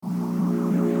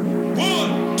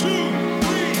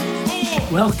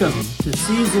Welcome to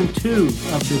Season 2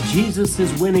 of the Jesus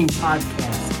is Winning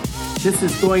podcast. This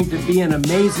is going to be an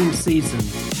amazing season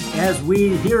as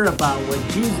we hear about what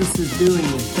Jesus is doing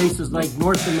in places like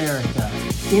North America,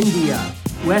 India,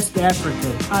 West Africa,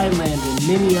 Thailand, and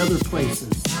many other places.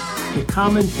 The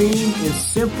common theme is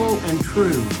simple and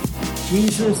true.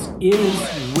 Jesus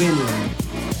is winning.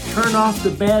 Turn off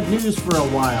the bad news for a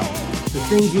while. The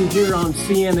things you hear on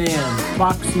CNN,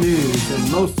 Fox News,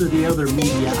 and most of the other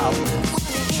media outlets.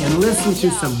 And listen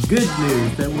to some good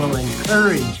news that will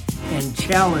encourage and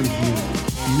challenge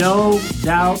you. No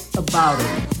doubt about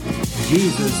it.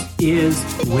 Jesus is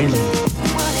winning.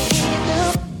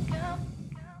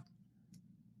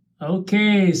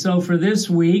 Okay, so for this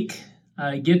week,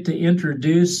 I get to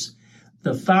introduce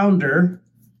the founder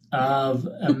of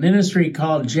a ministry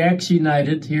called JAX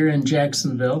United here in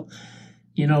Jacksonville.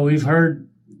 You know, you've had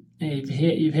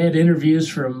interviews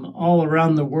from all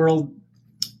around the world,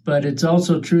 but it's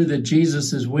also true that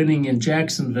Jesus is winning in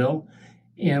Jacksonville.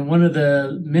 And one of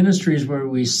the ministries where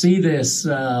we see this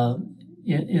in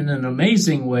an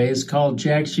amazing way is called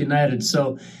JAX United.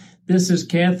 So this is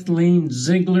Kathleen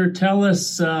Ziegler. Tell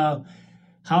us, how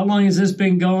long has this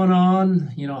been going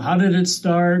on? You know, how did it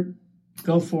start?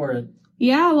 Go for it.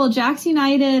 Yeah, well, JAX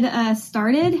United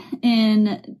started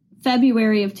in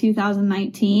February of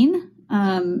 2019.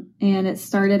 And it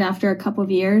started after a couple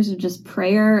of years of just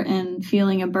prayer and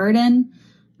feeling a burden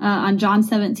on John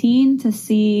 17 to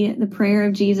see the prayer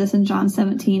of Jesus in John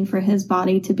 17 for his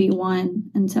body to be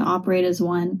one and to operate as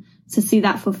one, to see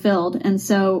that fulfilled. And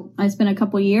so I spent a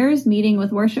couple of years meeting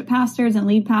with worship pastors and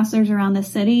lead pastors around the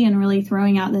city and really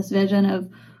throwing out this vision of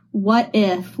what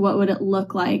would it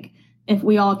look like if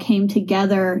we all came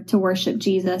together to worship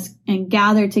Jesus and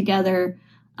gathered together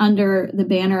under the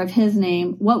banner of his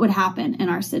name, what would happen in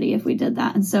our city if we did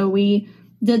that? And so we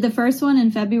did the first one in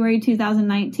February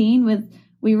 2019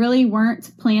 we really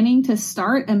weren't planning to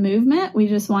start a movement. We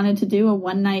just wanted to do a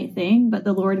one-night thing, but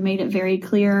the Lord made it very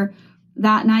clear.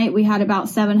 That night, we had about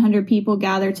 700 people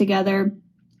gather together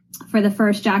for the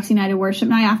first JAX United worship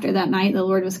night. After that night, the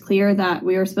Lord was clear that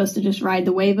we were supposed to just ride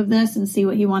the wave of this and see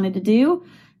what he wanted to do.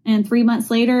 And 3 months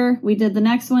later, we did the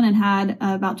next one and had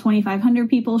about 2,500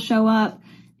 people show up.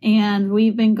 And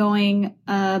we've been going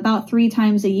about 3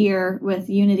 times a year with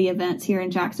unity events here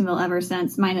in Jacksonville ever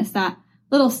since, minus that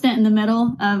little stint in the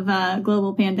middle of a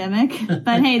global pandemic.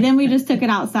 But hey, then we just took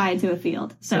it outside to a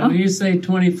field. So when you say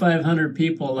 2,500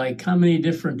 people, like how many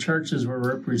different churches were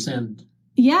represented?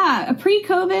 Yeah,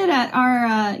 pre-COVID at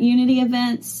our unity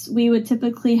events, we would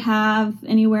typically have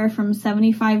anywhere from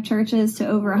 75 churches to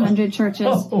over 100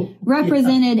 churches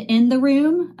represented in the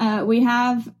room. We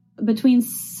have between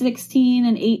 16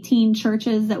 and 18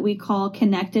 churches that we call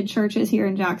connected churches here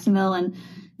in Jacksonville. And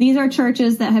these are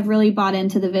churches that have really bought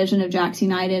into the vision of JAX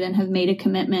United and have made a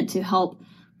commitment to help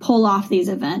pull off these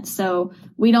events. So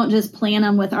we don't just plan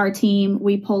them with our team.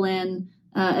 We pull in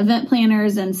event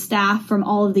planners and staff from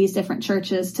all of these different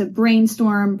churches to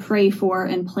brainstorm, pray for,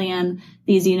 and plan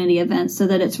these unity events so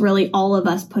that it's really all of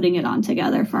us putting it on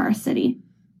together for our city.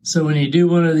 So when you do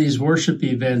one of these worship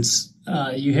events,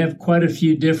 you have quite a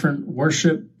few different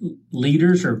worship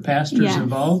leaders or pastors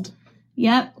involved?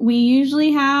 Yep. We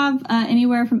usually have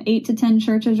anywhere from 8 to 10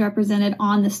 churches represented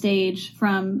on the stage,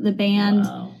 from the band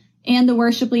and the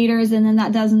worship leaders. And then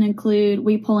that doesn't include,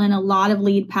 we pull in a lot of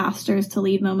lead pastors to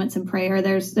lead moments in prayer.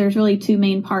 There's really 2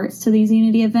 main parts to these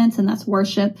unity events, and that's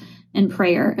worship and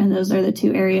prayer. And those are the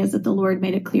 2 areas that the Lord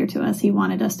made it clear to us he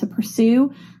wanted us to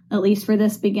pursue, at least for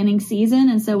this beginning season.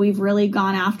 And so we've really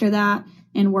gone after that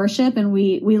in worship, and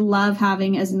we love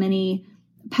having as many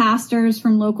pastors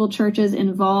from local churches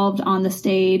involved on the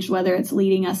stage, whether it's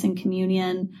leading us in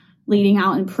communion, leading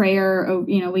out in prayer.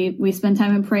 You know, we spend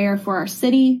time in prayer for our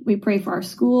city. We pray for our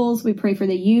schools. We pray for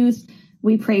the youth.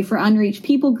 We pray for unreached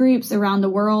people groups around the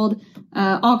world,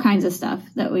 all kinds of stuff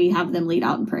that we have them lead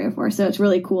out in prayer for. So it's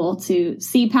really cool to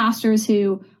see pastors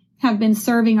who have been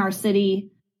serving our city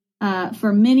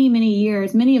for many, many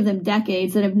years, many of them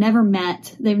decades, that have never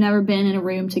met. They've never been in a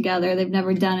room together. They've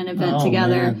never done an event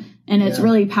together. Man. And it's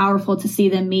really powerful to see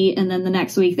them meet. And then the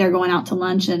next week they're going out to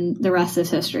lunch and the rest is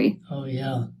history. Oh,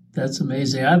 yeah. That's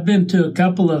amazing. I've been to a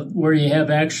couple of where you have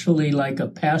actually like a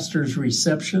pastor's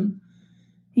reception.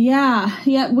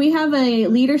 Yeah. We have a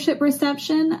leadership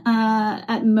reception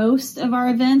at most of our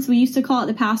events. We used to call it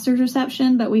the pastor's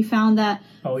reception, but we found that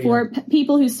for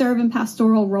people who serve in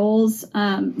pastoral roles,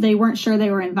 they weren't sure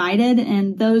they were invited.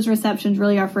 And those receptions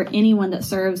really are for anyone that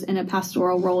serves in a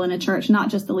pastoral role in a church, not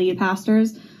just the lead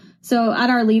pastors. So at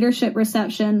our leadership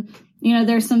reception, you know,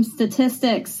 there's some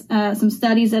statistics, some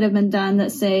studies that have been done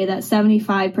that say that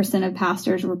 75% of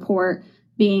pastors report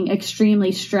being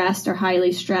extremely stressed or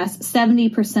highly stressed.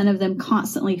 70% of them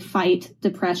constantly fight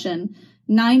depression.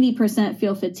 90%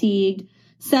 feel fatigued.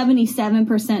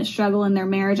 77% struggle in their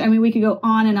marriage. I mean, we could go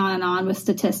on and on and on with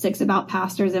statistics about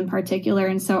pastors in particular.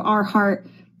 And so our heart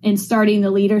in starting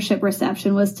the leadership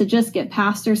reception was to just get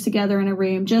pastors together in a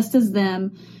room, just as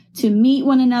them, to meet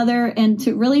one another and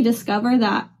to really discover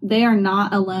that they are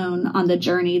not alone on the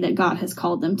journey that God has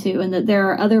called them to, and that there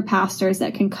are other pastors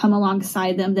that can come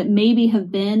alongside them that maybe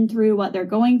have been through what they're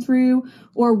going through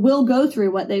or will go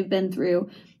through what they've been through.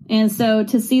 And so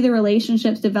to see the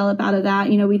relationships develop out of that,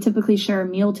 we typically share a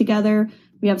meal together.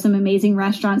 We have some amazing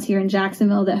restaurants here in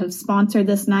Jacksonville that have sponsored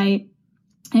this night.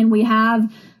 And we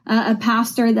have a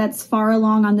pastor that's far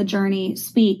along on the journey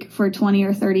speak for 20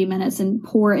 or 30 minutes and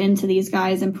pour into these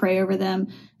guys and pray over them.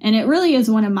 And it really is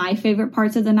one of my favorite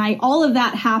parts of the night. All of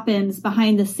that happens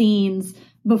behind the scenes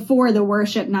before the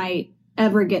worship night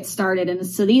ever gets started. And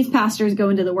so these pastors go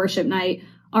into the worship night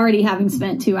already having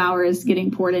spent 2 hours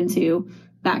getting poured into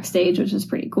backstage, which is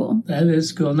pretty cool. That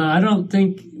is cool. Now, I don't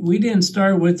think we didn't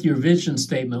start with your vision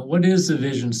statement. What is the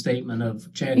vision statement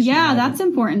of JAX United? That's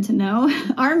important to know.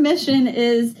 Our mission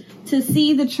is to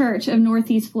see the church of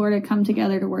Northeast Florida come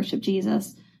together to worship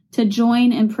Jesus, to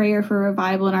join in prayer for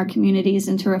revival in our communities,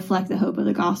 and to reflect the hope of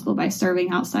the gospel by serving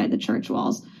outside the church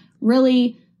walls.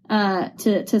 Really,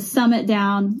 to sum it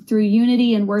down, through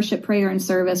unity and worship, prayer, and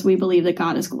service, we believe that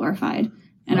God is glorified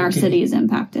and our city is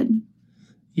impacted.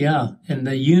 Yeah, and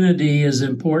the unity is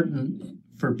important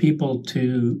for people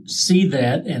to see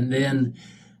that. And then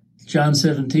John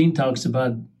 17 talks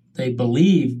about they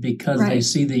believe because they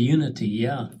see the unity.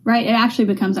 Yeah. Right. It actually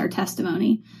becomes our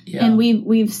testimony. Yeah. And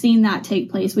we've seen that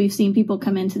take place. We've seen people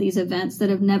come into these events that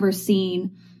have never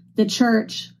seen the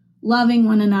church loving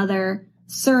one another,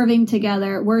 serving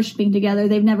together, worshiping together.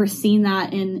 They've never seen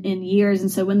that in years.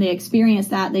 And so when they experience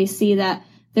that, they see that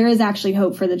there is actually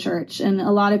hope for the church. And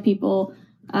a lot of people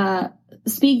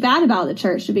speak bad about the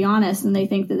church, to be honest, and they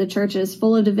think that the church is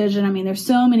full of division. I mean, there's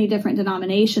so many different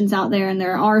denominations out there, and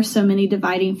there are so many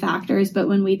dividing factors. But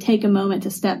when we take a moment to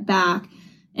step back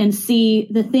and see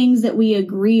the things that we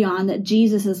agree on, that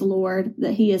Jesus is Lord,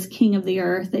 that he is King of the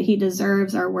earth, that he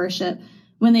deserves our worship,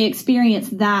 when they experience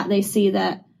that, they see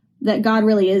that God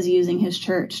really is using his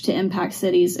church to impact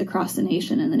cities across the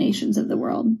nation and the nations of the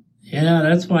world. Yeah,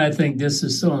 that's why I think this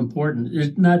is so important.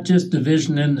 It's not just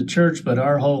division in the church, but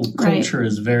our whole culture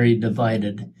is very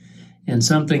divided. And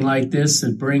something like this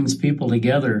that brings people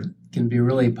together can be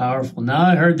really powerful. Now,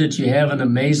 I heard that you have an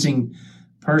amazing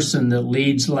person that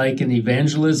leads like an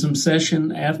evangelism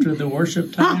session after the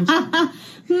worship times.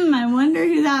 I wonder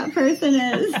who that person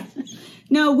is.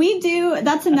 No, we do.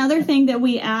 That's another thing that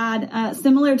we add,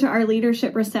 similar to our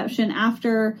leadership reception.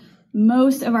 After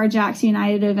most of our JAX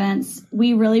United events,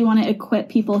 we really want to equip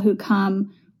people who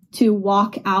come to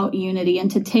walk out unity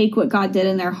and to take what God did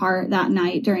in their heart that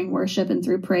night during worship and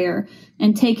through prayer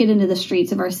and take it into the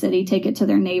streets of our city, take it to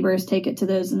their neighbors, take it to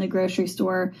those in the grocery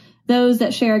store, those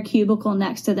that share a cubicle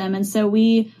next to them. And so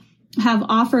we have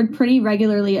offered pretty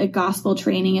regularly a gospel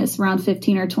training. It's around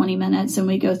 15 or 20 minutes, and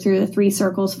we go through the 3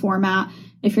 circles format.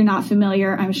 If you're not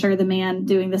familiar, I'm sure the man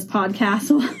doing this podcast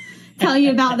will tell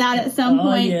you about that at some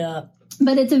point. Yeah.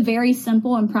 But it's a very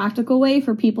simple and practical way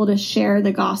for people to share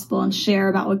the gospel and share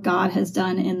about what God has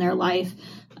done in their life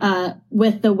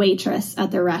with the waitress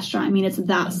at the restaurant. I mean, it's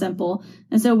that simple.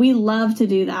 And so we love to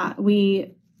do that.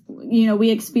 We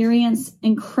experience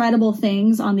incredible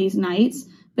things on these nights,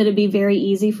 but it'd be very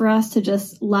easy for us to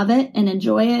just love it and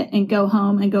enjoy it and go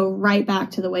home and go right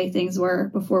back to the way things were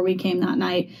before we came that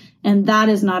night. And that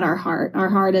is not our heart. Our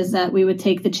heart is that we would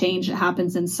take the change that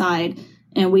happens inside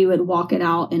and we would walk it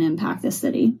out and impact the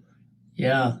city.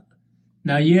 Yeah.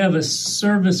 Now you have a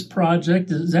service project.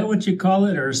 Is that what you call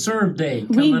it? Or a serve day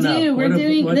coming up? We do. We're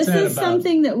doing, this is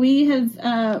something that we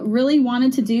have really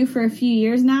wanted to do for a few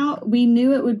years now. We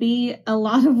knew it would be a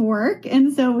lot of work.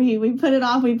 And so we put it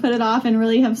off and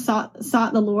really have sought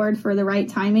the Lord for the right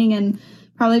timing. And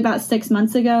probably about 6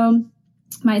 months ago,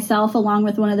 myself, along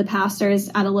with one of the pastors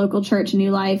at a local church,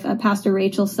 New Life, Pastor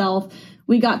Rachel Self,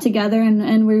 we got together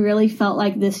and we really felt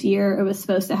like this year it was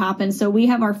supposed to happen. So we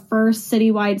have our first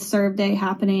citywide serve day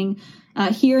happening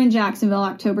here in Jacksonville,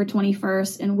 October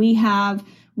 21st. And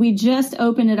we just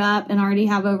opened it up and already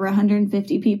have over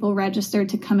 150 people registered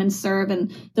to come and serve.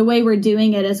 And the way we're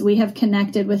doing it is we have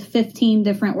connected with 15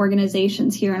 different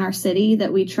organizations here in our city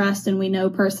that we trust and we know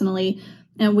personally.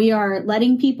 And we are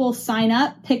letting people sign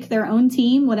up, pick their own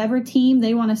team, whatever team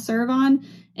they want to serve on.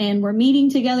 And we're meeting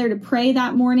together to pray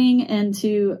that morning and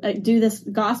to do this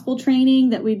gospel training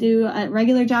that we do at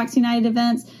regular JAX United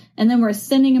events. And then we're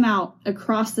sending them out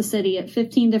across the city at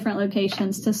 15 different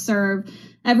locations to serve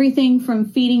everything from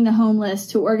feeding the homeless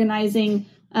to organizing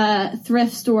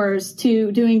thrift stores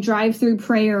to doing drive-through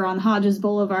prayer on Hodges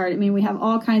Boulevard. I mean, we have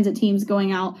all kinds of teams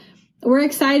going out. We're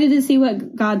excited to see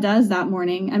what God does that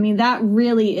morning. I mean, that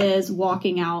really is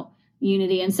walking out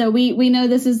unity. And so we know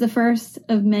this is the first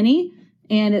of many,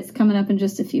 and it's coming up in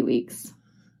just a few weeks.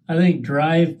 I think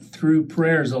drive-through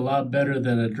prayer is a lot better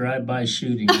than a drive-by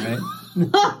shooting, right?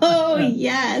 Oh,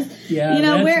 yes. Yeah, you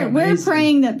know, we're amazing.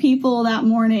 praying that people that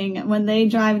morning, when they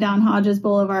drive down Hodges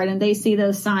Boulevard and they see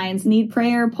those signs, need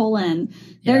prayer, pull in.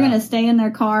 They're going to stay in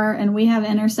their car, and we have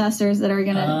intercessors that are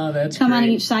going to come on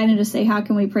each side and just say, how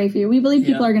can we pray for you? We believe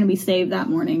people are going to be saved that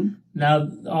morning. Now,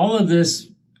 all of this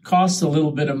costs a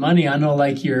little bit of money. I know,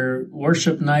 like your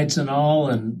worship nights and all,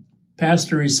 and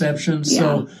pastor receptions.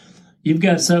 So you've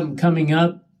got something coming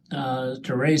up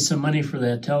to raise some money for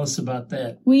that. Tell us about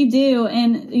that. We do.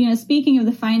 And, you know, speaking of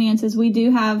the finances, we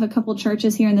do have a couple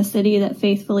churches here in the city that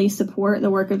faithfully support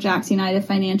the work of JAX United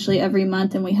financially every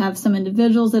month. And we have some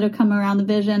individuals that have come around the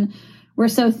vision. We're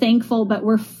so thankful, but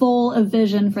we're full of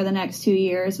vision for the next 2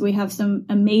 years. We have some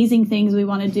amazing things we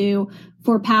want to do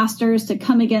for pastors to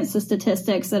come against the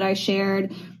statistics that I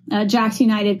shared. JAX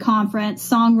United conference,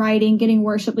 songwriting, getting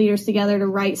worship leaders together to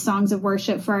write songs of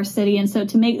worship for our city. And so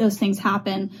to make those things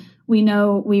happen, we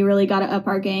know we really got to up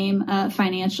our game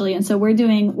financially. And so we're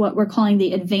doing what we're calling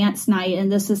the Advance Night. And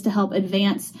this is to help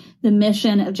advance the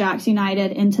mission of JAX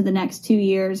United into the next 2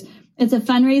 years. It's a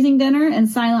fundraising dinner and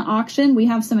silent auction. We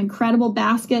have some incredible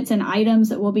baskets and items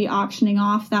that we'll be auctioning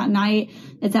off that night.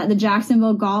 It's at the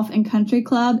Jacksonville Golf and Country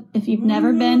Club. If you've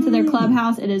never been to their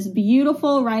clubhouse, it is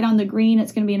beautiful, right on the green.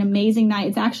 It's going to be an amazing night.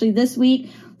 It's actually this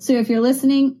week. So if you're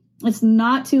listening, it's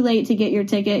not too late to get your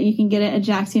ticket. You can get it at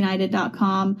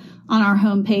jaxunited.com on our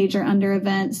homepage or under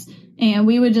events. And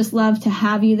we would just love to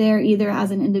have you there either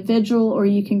as an individual, or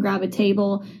you can grab a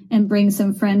table and bring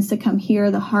some friends to come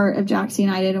hear the heart of JAX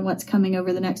United and what's coming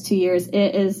over the next 2 years.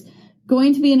 It is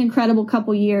going to be an incredible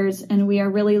couple years, and we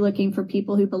are really looking for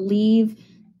people who believe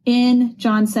in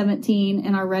John 17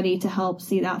 and are ready to help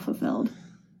see that fulfilled.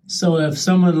 So if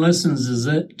someone listens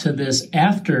to this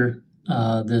after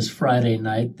this Friday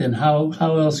night, then how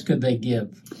else could they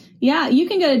give? Yeah, you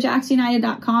can go to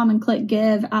jaxunited.com and click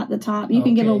give at the top. You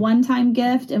can give a one-time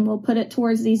gift, and we'll put it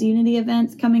towards these Unity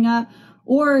events coming up.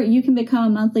 Or you can become a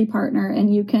monthly partner,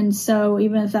 and you can sow,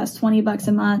 even if that's $20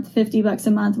 a month, $50 a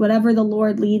month, whatever the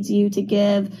Lord leads you to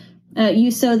give.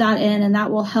 You sow that in, and that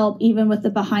will help even with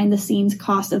the behind-the-scenes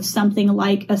cost of something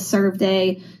like a serve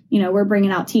day. You know, we're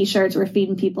bringing out T-shirts, we're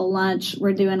feeding people lunch,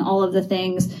 we're doing all of the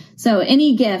things. So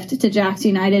any gift to JAX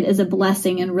United is a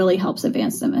blessing and really helps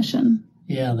advance the mission.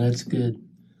 Yeah, that's good.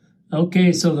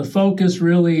 Okay, so the focus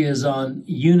really is on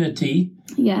unity.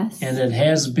 Yes. And it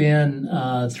has been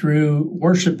through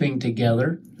worshiping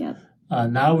together. Yep.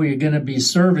 Now we're going to be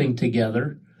serving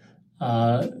together.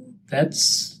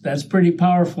 That's pretty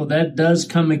powerful. That does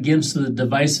come against the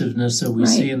divisiveness that we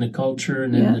see in the culture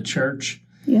and in the church.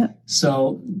 Yeah.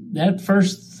 So that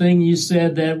first thing you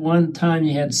said, that one time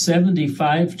you had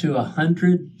 75 to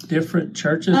 100 different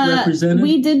churches represented?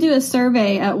 We did do a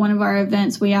survey at one of our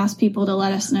events. We asked people to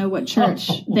let us know what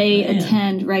church they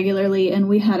attend regularly, and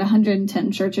we had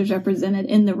 110 churches represented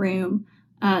in the room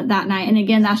that night. And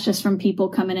again, that's just from people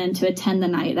coming in to attend the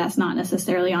night. That's not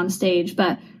necessarily on stage,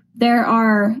 but there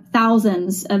are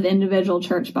thousands of individual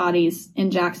church bodies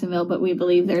in Jacksonville, but we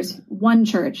believe there's one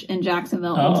church in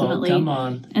Jacksonville ultimately. Oh, come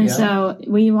on. And so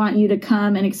we want you to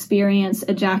come and experience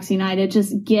a JAX United.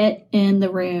 Just get in the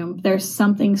room. There's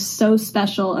something so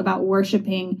special about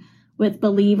worshiping with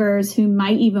believers who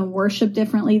might even worship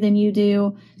differently than you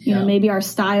do. You know, maybe our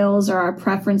styles or our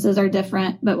preferences are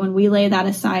different, but when we lay that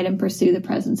aside and pursue the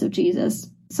presence of Jesus,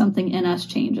 something in us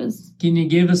changes. Can you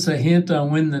give us a hint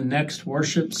on when the next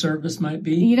worship service might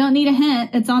be? You don't need a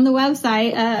hint. It's on the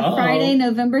website. Friday,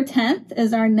 November 10th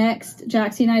is our next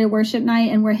JAX United worship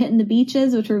night, and we're hitting the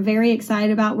beaches, which we're very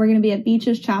excited about. We're going to be at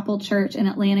Beaches Chapel Church in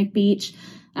Atlantic Beach.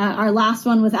 Our last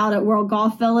one was out at World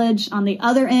Golf Village on the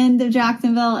other end of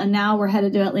Jacksonville, and now we're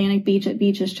headed to Atlantic Beach at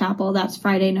Beaches Chapel. That's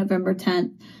Friday, November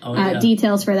 10th.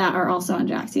 Details for that are also on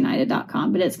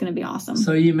jaxunited.com, but it's going to be awesome.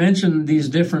 So you mentioned these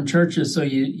different churches, so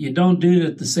you don't do it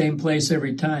at the same place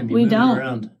every time. You move it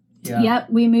around. Yeah. Yep,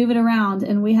 we move it around,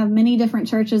 and we have many different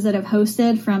churches that have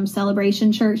hosted, from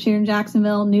Celebration Church here in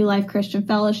Jacksonville, New Life Christian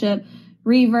Fellowship,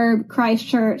 Reverb, Christ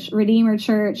Church, Redeemer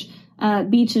Church,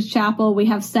 Beaches Chapel. We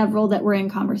have several that we're in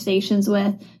conversations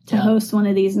with to host one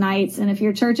of these nights. And if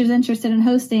your church is interested in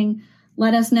hosting,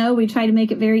 let us know. We try to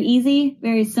make it very easy,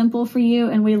 very simple for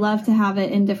you, and we love to have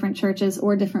it in different churches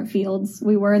or different fields.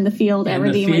 We were in the field at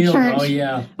Redeemer Church, oh,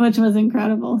 yeah. which was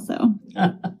incredible. So,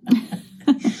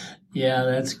 yeah,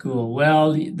 that's cool.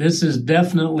 Well, this is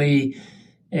definitely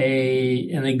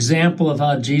an example of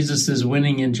how Jesus is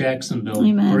winning in Jacksonville,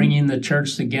 Amen. Bringing the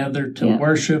church together to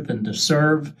worship and to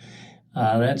serve.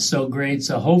 That's so great.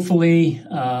 So hopefully,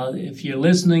 if you're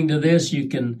listening to this, you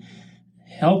can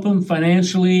help them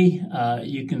financially.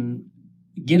 You can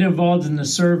get involved in the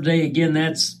Serve Day. Again,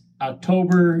 that's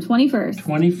October 21st.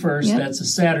 21st. Yep. That's a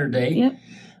Saturday. Yep.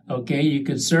 Okay, you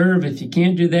could serve. If you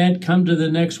can't do that, come to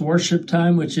the next worship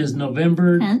time, which is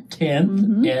November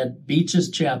 10th at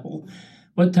Beaches Chapel.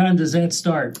 What time does that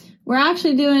start? We're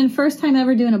actually first time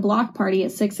ever doing a block party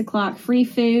at 6 o'clock, free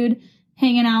food,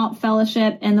 hanging out,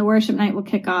 fellowship, and the worship night will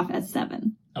kick off at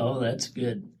 7. Oh, that's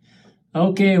good.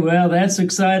 Okay, well, that's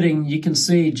exciting. You can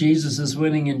see Jesus is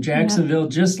winning in Jacksonville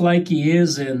just like he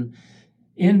is in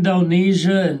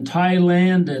Indonesia and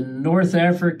Thailand and North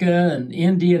Africa and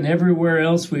India and everywhere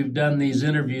else we've done these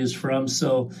interviews from.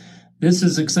 So this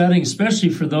is exciting, especially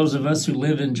for those of us who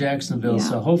live in Jacksonville. Yeah.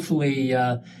 So hopefully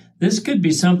this could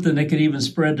be something that could even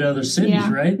spread to other cities,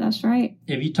 right? That's right.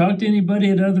 Have you talked to anybody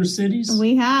at other cities?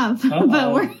 We have,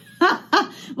 but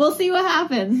we'll see what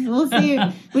happens. We'll see.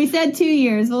 We said 2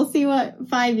 years. We'll see what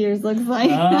 5 years looks like.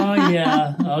 Oh,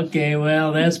 yeah. Okay,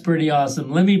 well, that's pretty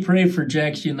awesome. Let me pray for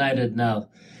JAX United now.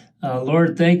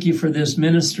 Lord, thank you for this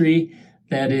ministry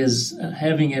that is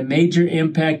having a major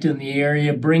impact in the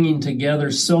area, bringing together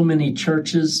so many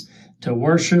churches to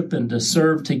worship and to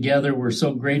serve together. We're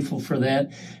so grateful for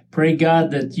that. Pray,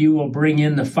 God, that you will bring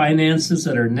in the finances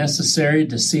that are necessary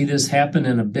to see this happen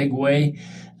in a big way.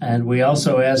 And we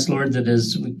also ask, Lord, that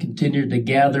as we continue to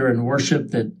gather and worship,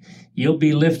 that you'll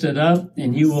be lifted up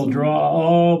and you will draw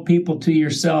all people to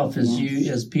yourself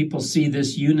as people see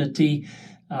this unity.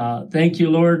 Thank you,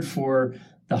 Lord, for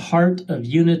the heart of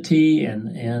unity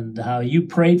and how you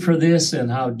prayed for this and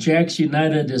how JAX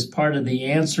United is part of the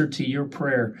answer to your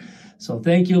prayer. So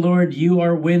thank you, Lord. You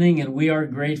are winning and we are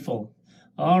grateful.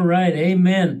 All right.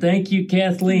 Amen. Thank you,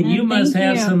 Kathleen. You must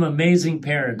have some amazing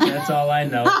parents. That's all I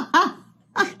know.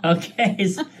 Okay.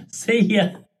 See ya.